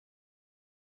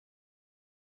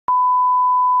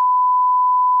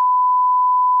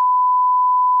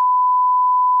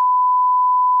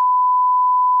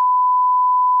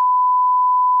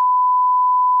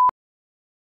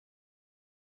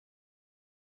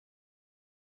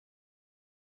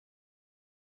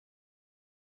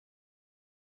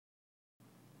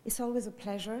It's always a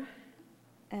pleasure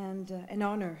and an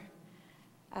honor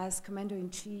as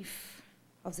Commander-in-Chief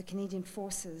of the Canadian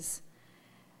Forces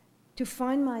to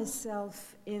find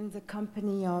myself in the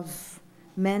company of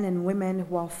men and women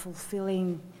who are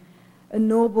fulfilling a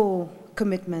noble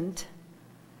commitment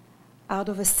out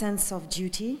of a sense of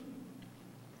duty,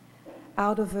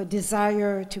 out of a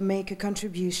desire to make a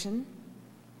contribution,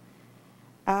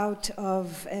 out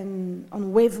of an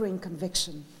unwavering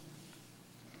conviction.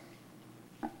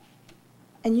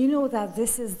 And you know that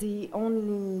this is it's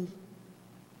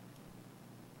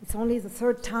only the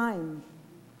third time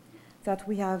that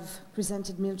we have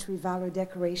presented military valor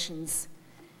decorations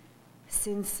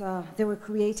since they were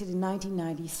created in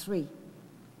 1993.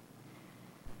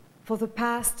 For the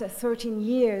past 13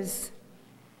 years,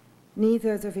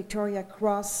 neither the Victoria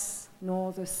Cross,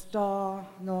 nor the Star,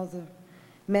 nor the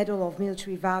Medal of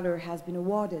Military Valor has been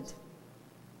awarded.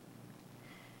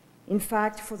 In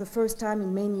fact, for the first time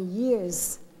in many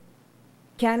years,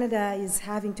 Canada is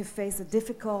having to face the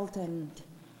difficult and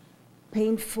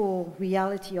painful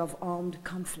reality of armed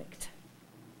conflict.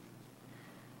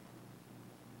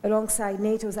 Alongside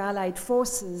NATO's allied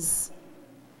forces,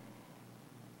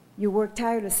 you work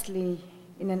tirelessly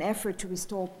in an effort to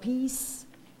restore peace,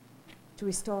 to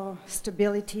restore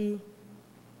stability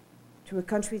to a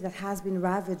country that has been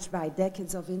ravaged by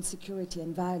decades of insecurity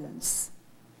and violence.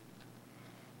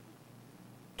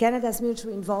 Canada's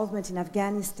military involvement in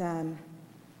Afghanistan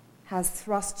has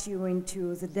thrust you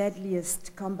into the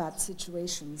deadliest combat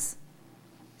situations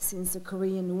since the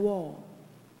Korean War.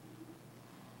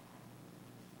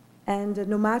 And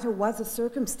no matter what the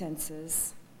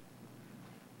circumstances,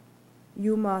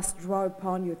 you must draw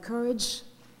upon your courage,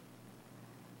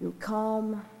 your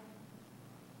calm,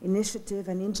 initiative,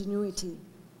 and ingenuity,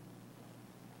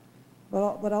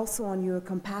 but also on your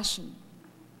compassion.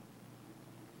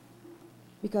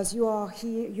 Because you are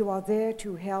here, you are there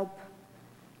to help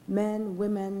men,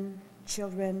 women,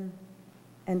 children,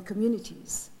 and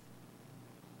communities.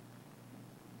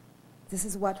 This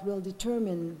is what will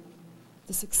determine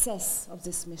the success of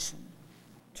this mission.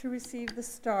 To receive the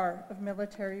Star of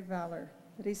Military Valor,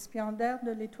 récipiendaire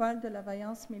de l'Étoile de la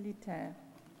Vaillance Militaire,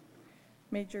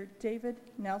 Major David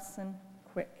Nelson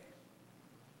Quick.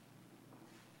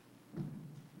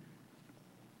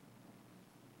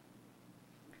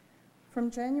 From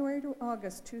January to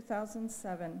August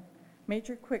 2007,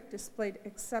 Major Quick displayed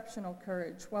exceptional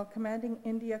courage while commanding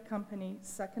India Company,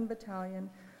 2nd Battalion,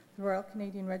 the Royal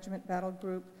Canadian Regiment Battle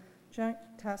Group, Joint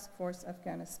Task Force,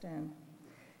 Afghanistan.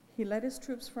 He led his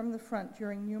troops from the front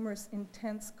during numerous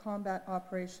intense combat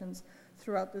operations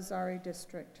throughout the Zari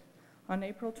district. On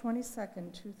April 22,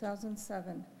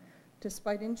 2007,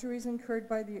 despite injuries incurred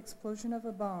by the explosion of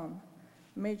a bomb,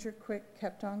 Major Quick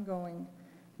kept on going,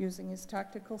 using his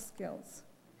tactical skills.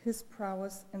 His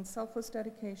prowess and selfless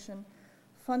dedication,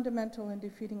 fundamental in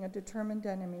defeating a determined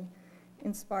enemy,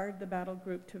 inspired the battle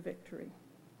group to victory.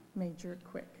 Major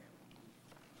Quick.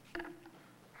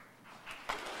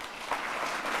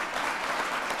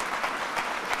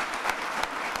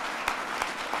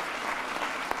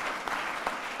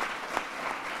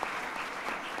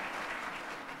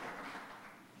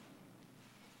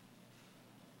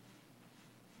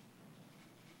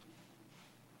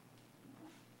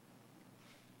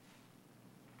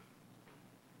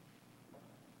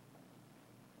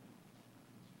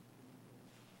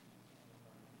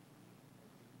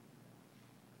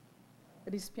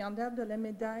 Récipiendaire de la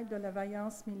Médaille de la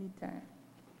Vaillance Militaire,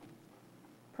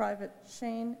 Private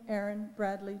Shane Aaron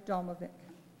Bradley Dolmovic,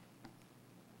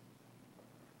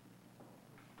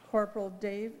 Corporal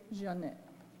Dave Jeannet,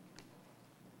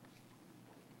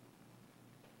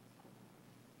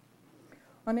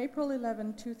 on April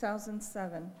 11,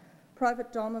 2007,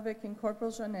 Private Dolmovic and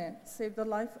Corporal Jeannet saved the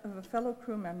life of a fellow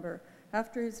crew member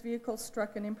after his vehicle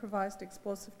struck an improvised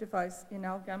explosive device in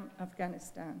Algam,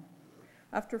 Afghanistan.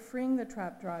 After freeing the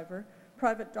trap driver,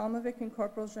 Private Dolmovic and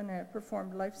Corporal Jeannet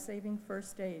performed life-saving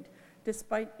first aid,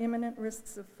 despite imminent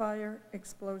risks of fire,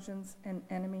 explosions, and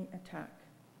enemy attack.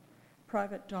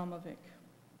 Private Dolmovic.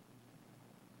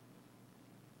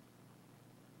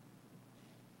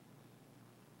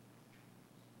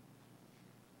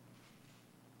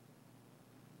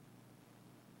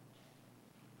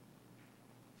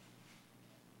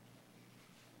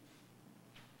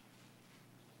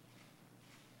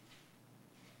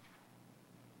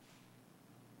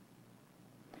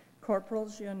 Corporal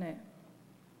Jeannet.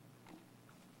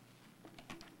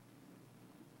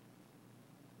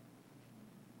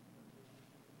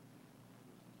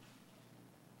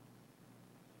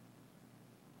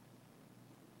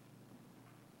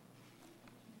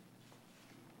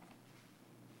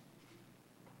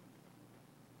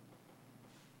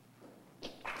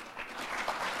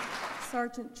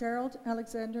 Sergeant Gerald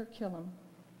Alexander Killam.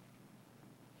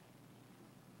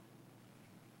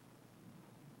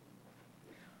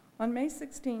 On May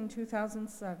 16,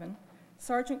 2007,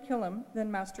 Sergeant Killam,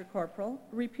 then Master Corporal,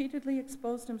 repeatedly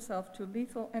exposed himself to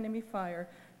lethal enemy fire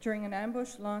during an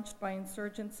ambush launched by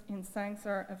insurgents in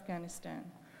Sangzar, Afghanistan.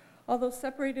 Although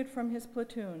separated from his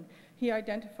platoon, he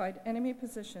identified enemy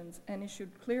positions and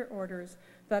issued clear orders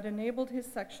that enabled his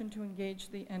section to engage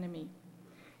the enemy.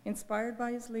 Inspired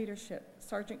by his leadership,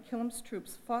 Sergeant Killam's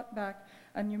troops fought back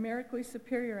a numerically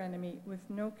superior enemy with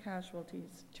no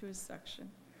casualties to his section.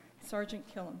 Sergeant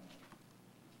Killam.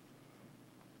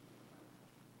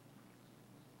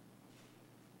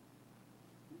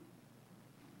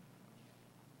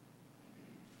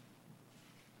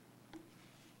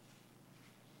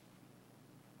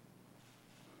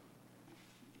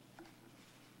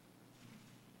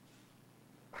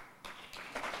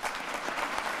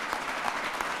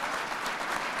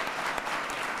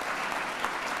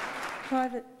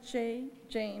 Private J.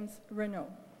 James Renault.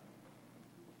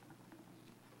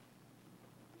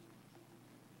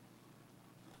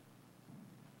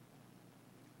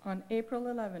 On April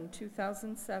 11,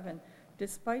 2007,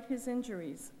 despite his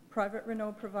injuries, Private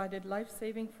Renault provided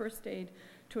life-saving first aid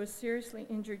to a seriously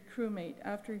injured crewmate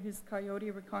after his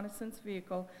Coyote reconnaissance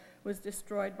vehicle was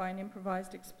destroyed by an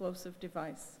improvised explosive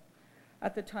device.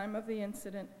 At the time of the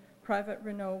incident, Private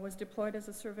Renault was deployed as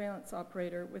a surveillance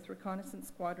operator with Reconnaissance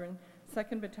Squadron,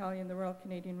 2nd Battalion, the Royal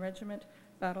Canadian Regiment,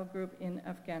 Battle Group in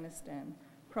Afghanistan.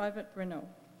 Private Renault.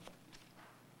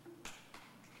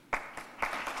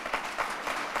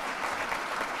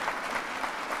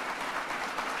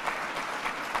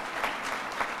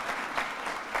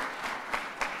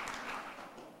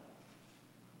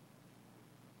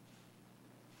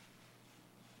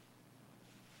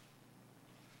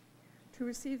 To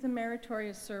receive the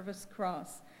Meritorious Service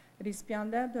Cross,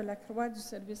 récipiendaire de la Croix du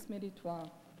Service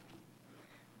Méritoire,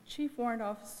 Chief Warrant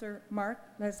Officer Mark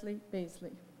Leslie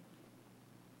Baisley.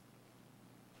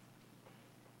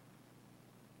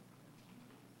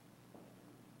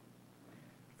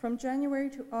 From January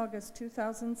to August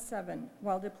 2007,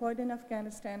 while deployed in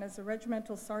Afghanistan as a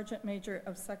Regimental Sergeant Major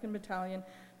of 2nd Battalion,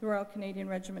 the Royal Canadian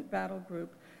Regiment Battle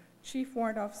Group, Chief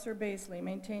Warrant Officer Baisley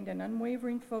maintained an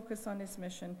unwavering focus on his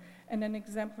mission and an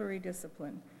exemplary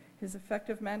discipline. His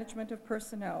effective management of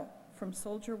personnel, from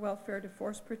soldier welfare to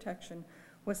force protection,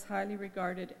 was highly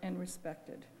regarded and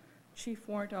respected. Chief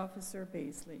Warrant Officer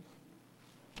Baisley.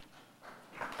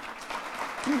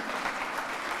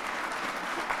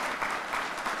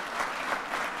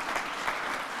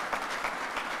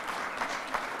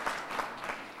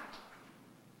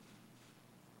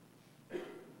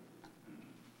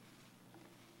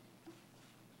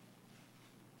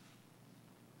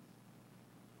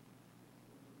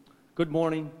 Good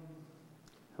morning,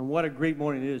 and what a great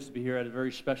morning it is to be here at a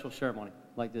very special ceremony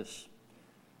like this.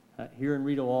 Here in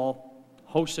Rideau Hall,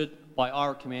 hosted by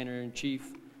our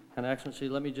Commander-in-Chief. And Excellency,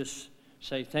 let me just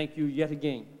say thank you yet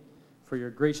again for your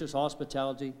gracious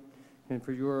hospitality and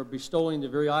for your bestowing the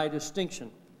very high distinction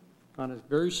on a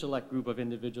very select group of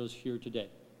individuals here today.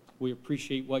 We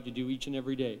appreciate what you do each and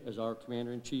every day as our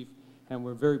Commander-in-Chief, and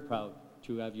we're very proud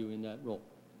to have you in that role.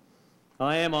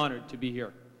 I am honored to be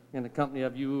here in the company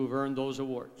of you who have earned those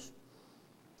awards.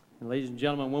 And ladies and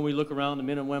gentlemen, when we look around the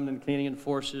men and women in the Canadian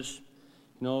Forces,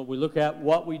 you know, we look at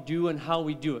what we do and how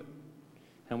we do it.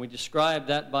 And we describe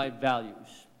that by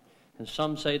values. And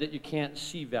some say that you can't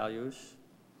see values.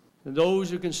 And those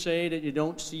who can say that you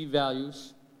don't see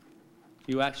values,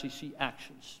 you actually see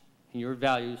actions. And your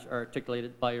values are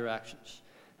articulated by your actions.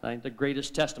 And I think the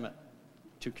greatest testament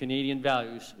to Canadian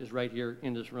values is right here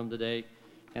in this room today.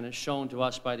 And it's shown to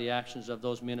us by the actions of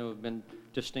those men who have been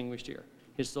distinguished here.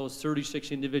 It's those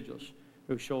 36 individuals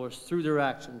who show us through their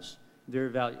actions their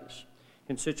values.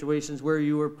 In situations where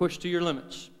you were pushed to your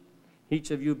limits,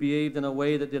 each of you behaved in a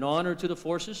way that did honor to the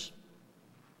forces,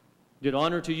 did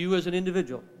honor to you as an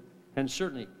individual, and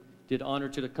certainly did honor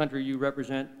to the country you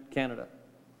represent, Canada.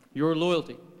 Your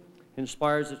loyalty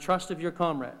inspires the trust of your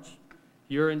comrades.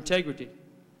 Your integrity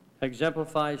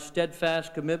exemplifies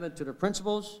steadfast commitment to the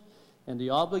principles and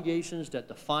the obligations that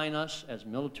define us as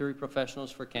military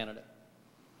professionals for Canada.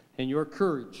 And your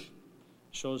courage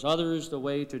shows others the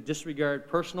way to disregard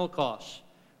personal costs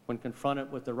when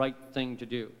confronted with the right thing to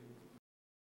do.